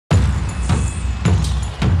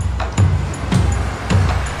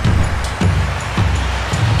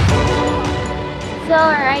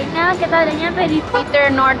right now kita udah nyampe di Peter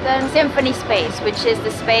Norton Symphony Space, which is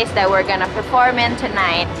the space that we're gonna perform in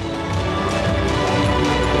tonight.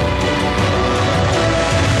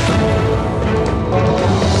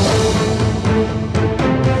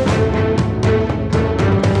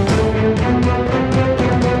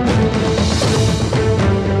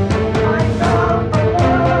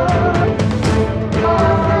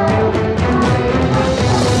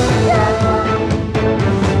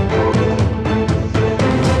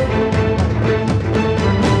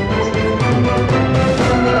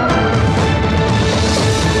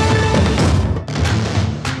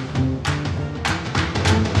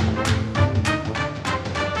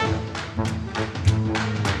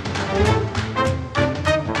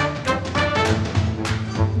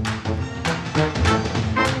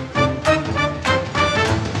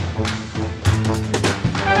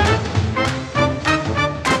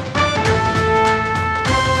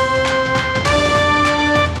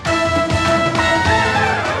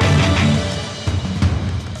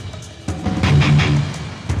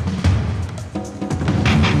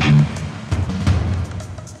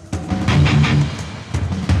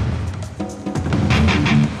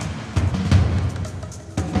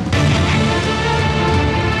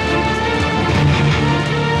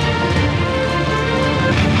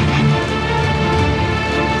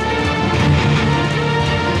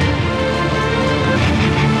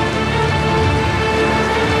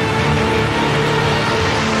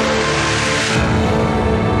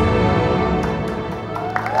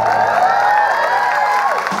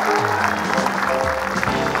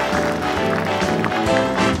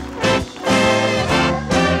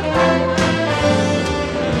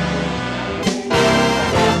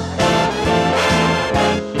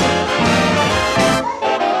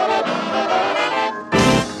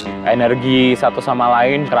 Energi satu sama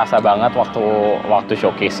lain kerasa banget waktu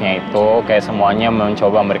showcase-nya itu, kayak semuanya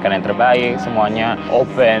mencoba memberikan yang terbaik, semuanya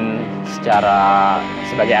open secara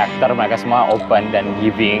sebagai aktor, mereka semua open dan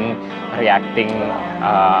giving, reacting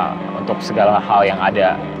untuk segala hal yang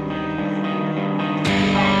ada.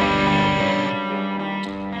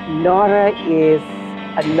 Nora is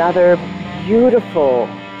another beautiful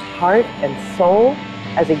heart and soul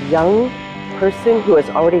as a young person who has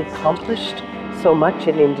already accomplished so much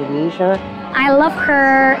in Indonesia. I love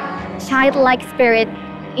her childlike spirit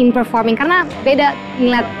in performing karena beda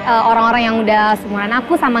ngeliat orang-orang yang udah seumuran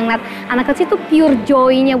aku sama ngeliat anak kecil tuh pure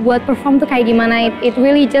joy-nya buat perform tuh kayak gimana. It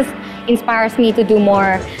really just inspires me to do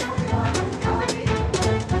more.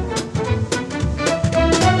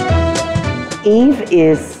 Eve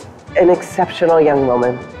is an exceptional young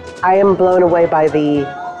woman. I am blown away by the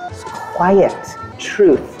quiet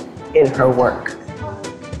truth in her work.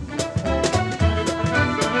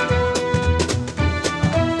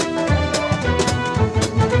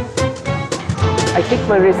 I think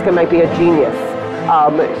Mariska might be a genius.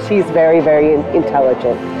 She's very, very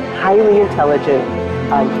intelligent, highly intelligent.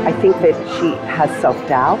 I think that she has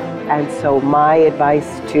self-doubt, and so my advice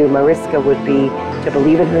to Mariska would be to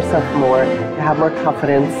believe in herself more, to have more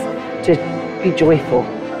confidence, to be joyful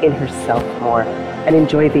in herself more, and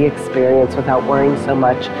enjoy the experience without worrying so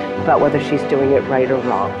much about whether she's doing it right or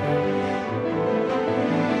wrong.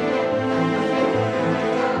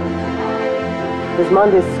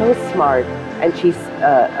 Desmond is so smart, and she's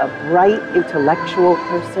a bright, intellectual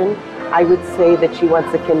person. I would say that she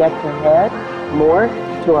wants to connect her head more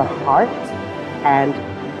to her heart and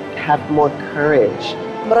have more courage.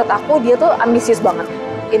 Menurut aku dia tuh ambisius banget,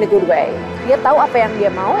 in a good way. Dia tahu apa yang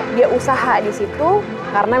dia mau, dia usaha di situ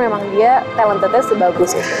karena memang dia talentednya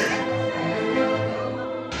sebagus itu.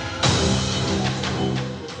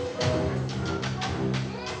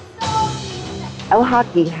 El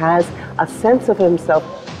Haki has a sense of himself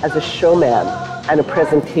as a showman and a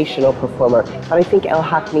presentational performer. But I think El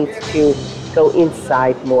Hak needs to go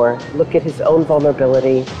inside more, look at his own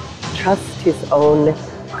vulnerability, trust his own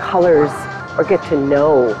colors, or get to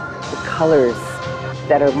know the colors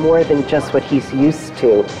that are more than just what he's used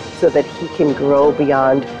to, so that he can grow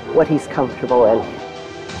beyond what he's comfortable in.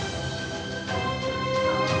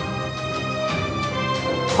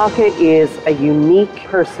 Haka is a unique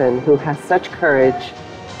person who has such courage,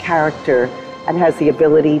 character, and has the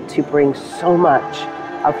ability to bring so much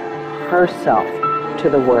of herself to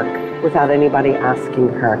the work without anybody asking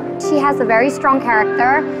her. She has a very strong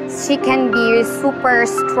character. She can be super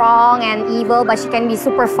strong and evil, but she can be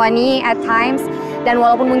super funny at times. Dan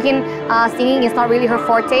walaupun mungkin singing is not really her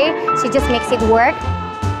forte, she just makes it work.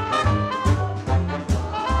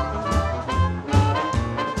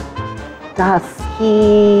 Thus,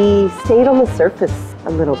 he stayed on the surface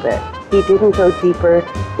a little bit. He didn't go deeper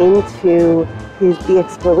into the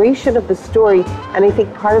exploration of the story, and I think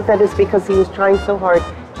part of that is because he was trying so hard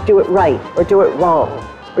to do it right, or do it wrong,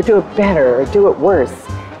 or do it better, or do it worse.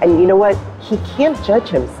 And you know what? He can't judge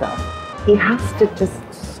himself. He has to just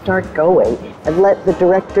start going and let the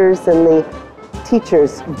directors and the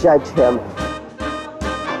teachers judge him.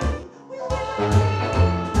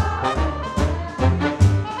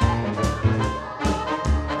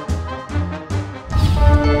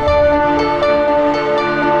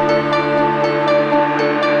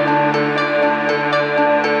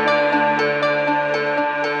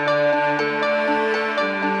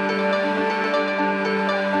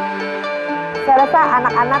 Saya rasa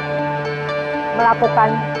anak-anak melakukan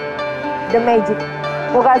the magic.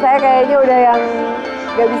 Muka saya kayaknya udah yang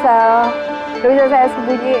gak bisa saya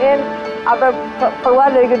sembunyiin. Apa keluar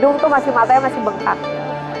dari gedung tuh matanya masih bengkak.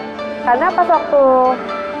 Karena pas waktu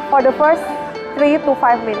for the first 3 to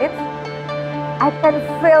 5 minutes, I can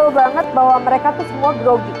feel banget bahwa mereka tuh semua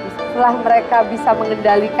grogi. Setelah mereka bisa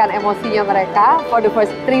mengendalikan emosinya mereka for the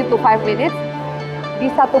first 3 to 5 minutes, di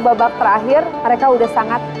satu babak terakhir mereka udah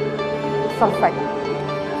sangat perfect.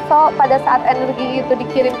 So, pada saat energi itu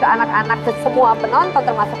dikirim ke anak-anak, ke semua penonton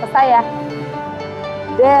termasuk ke saya,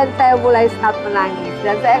 dan saya mulai start menangis.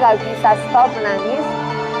 Dan saya nggak bisa stop menangis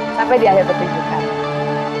sampai di akhir pertunjukan.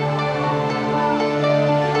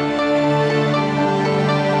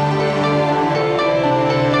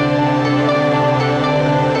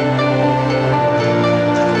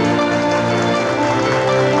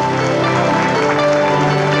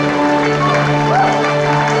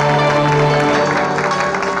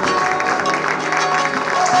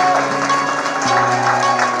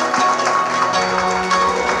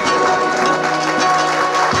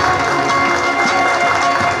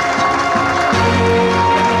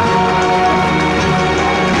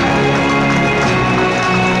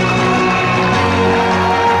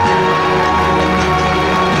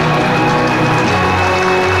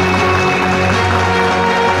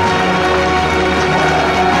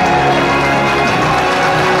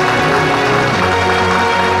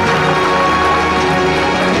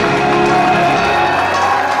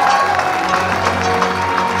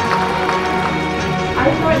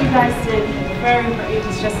 It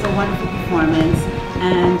was just a wonderful performance,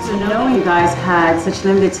 and to know you guys had such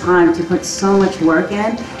limited time to put so much work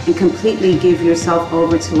in and completely give yourself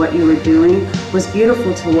over to what you were doing was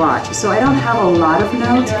beautiful to watch. So I don't have a lot of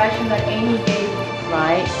notes. Direction that Amy gave,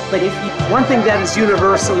 right? But if you one thing that is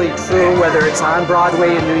universally true, whether it's on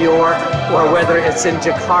Broadway in New York or whether it's in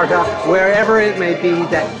Jakarta, wherever it may be,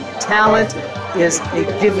 that talent is a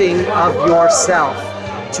giving of yourself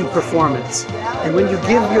to performance. And when you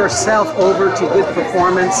give yourself over to good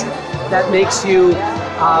performance, that makes you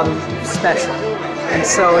special. And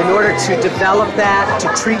so in order to develop that, to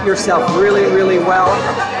treat yourself really, really well,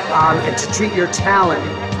 and to treat your talent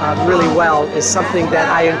really well is something that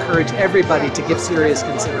I encourage everybody to give serious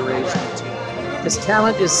consideration to. Because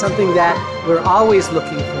talent is something that we're always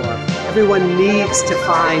looking for. Everyone needs to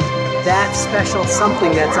find that special something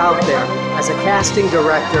that's out there. As a casting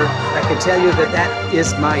director, I can tell you that that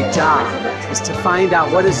is my job, is to find out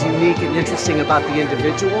what is unique and interesting about the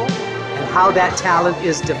individual and how that talent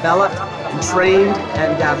is developed and trained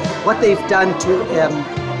and what they've done to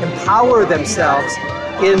empower themselves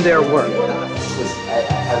in their work.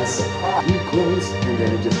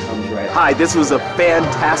 Hi, this was a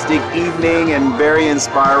fantastic evening and very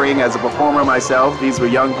inspiring as a performer myself. These were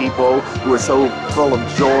young people who were so full of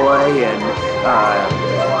joy and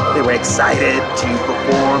they were excited to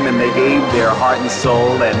perform and they gave their heart and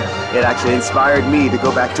soul, and it actually inspired me to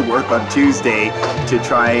go back to work on Tuesday to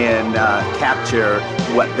try and capture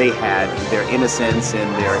what they had, their innocence and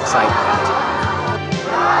their excitement.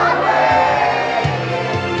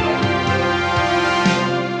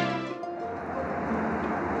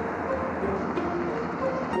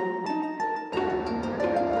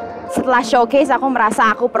 Setelah showcase, aku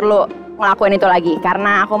merasa aku perlu ngelakuin itu lagi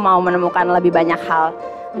karena aku mau menemukan lebih banyak hal,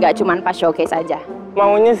 nggak cuma pas showcase aja.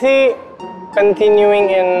 Maunya sih continuing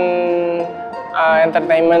in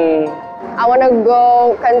entertainment. I wanna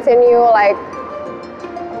go continue like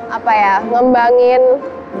ngembangin,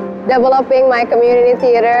 developing my community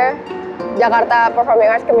theater, Jakarta Performing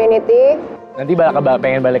Arts Community. Nanti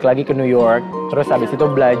pengen balik lagi ke New York, terus habis itu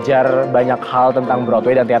belajar banyak hal tentang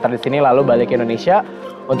Broadway dan teater di sini, lalu balik ke Indonesia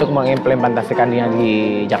untuk mengimplementasikannya di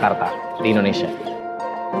Jakarta, di Indonesia.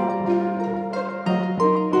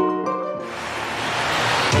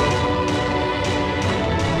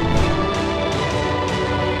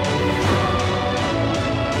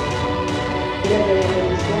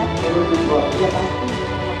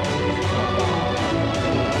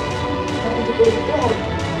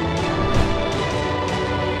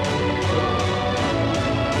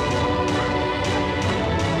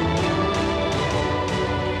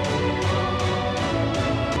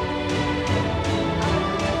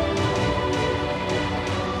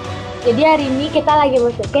 Jadi hari ini kita lagi mau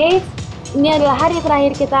showcase. Ini adalah hari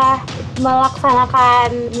terakhir kita melaksanakan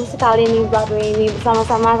musikal ini, Broadway ini,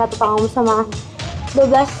 bersama-sama satu panggung bersama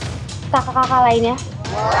 12 kakak-kakak lainnya.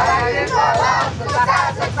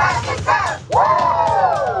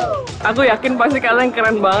 Aku yakin pasti kalian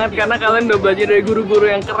keren banget karena kalian udah belajar dari guru-guru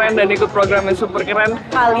yang keren dan ikut program yang super keren.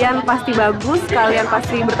 Kalian pasti bagus, kalian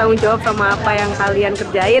pasti bertanggung jawab sama apa yang kalian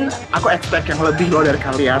kerjain. Aku expect yang lebih loh dari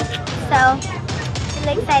kalian. So,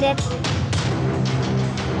 really excited.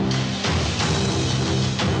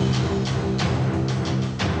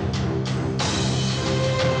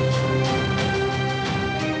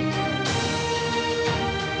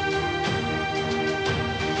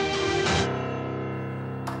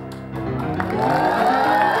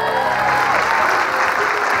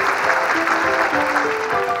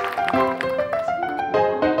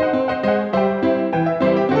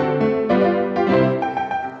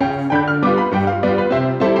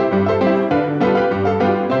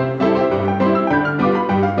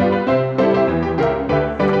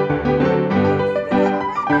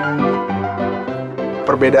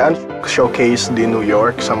 Perbedaan showcase di New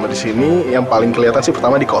York sama di sini yang paling kelihatan sih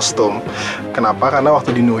pertama di kostum. Kenapa? Karena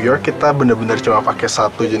waktu di New York kita benar-benar cuma pakai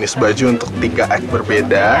satu jenis baju untuk 3 act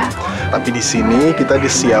berbeda. Tapi di sini kita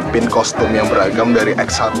disiapin kostum yang beragam dari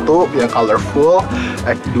act 1 yang colorful,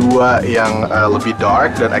 act 2 yang lebih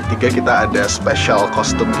dark, dan act 3 kita ada special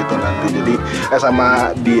kostum gitu nanti. Jadi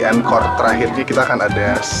sama di encore terakhirnya kita akan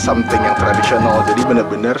ada something yang tradisional. Jadi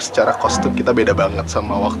benar-benar secara kostum kita beda banget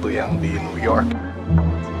sama waktu yang di New York.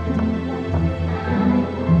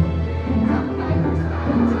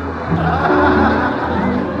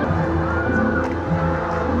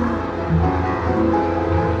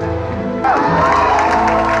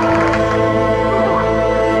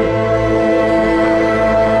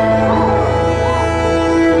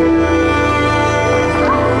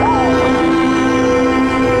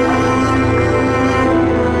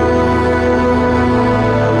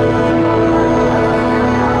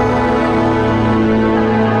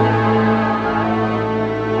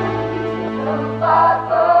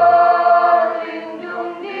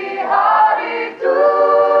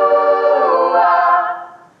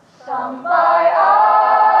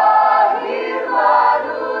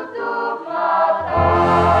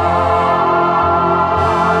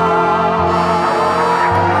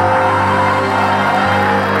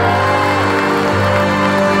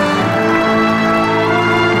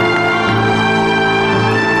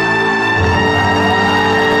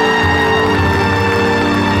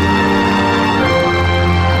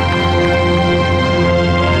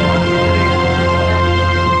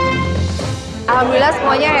 Alhamdulillah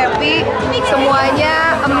semuanya happy, semuanya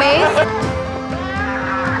amazed.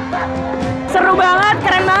 Seru banget,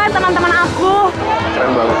 keren banget teman-teman aku.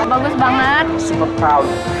 Keren banget. Bagus banget. Super proud.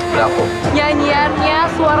 Bravo. Nyanyiannya,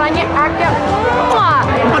 suaranya, act-nya.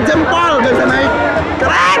 4 jempol gak bisa naik.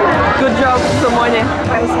 Keren. Good job semuanya.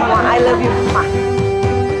 Keren semua, I love you.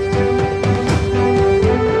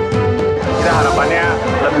 Kita harapannya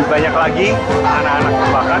lebih banyak lagi anak-anak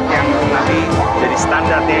berbakat yang nanti jadi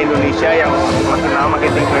standarnya Indonesia yang makin lama makin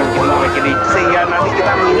tinggi, sehingga nanti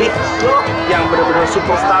kita milih yang benar-benar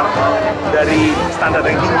superstar dari standar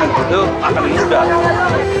yang tinggi itu akan mudah.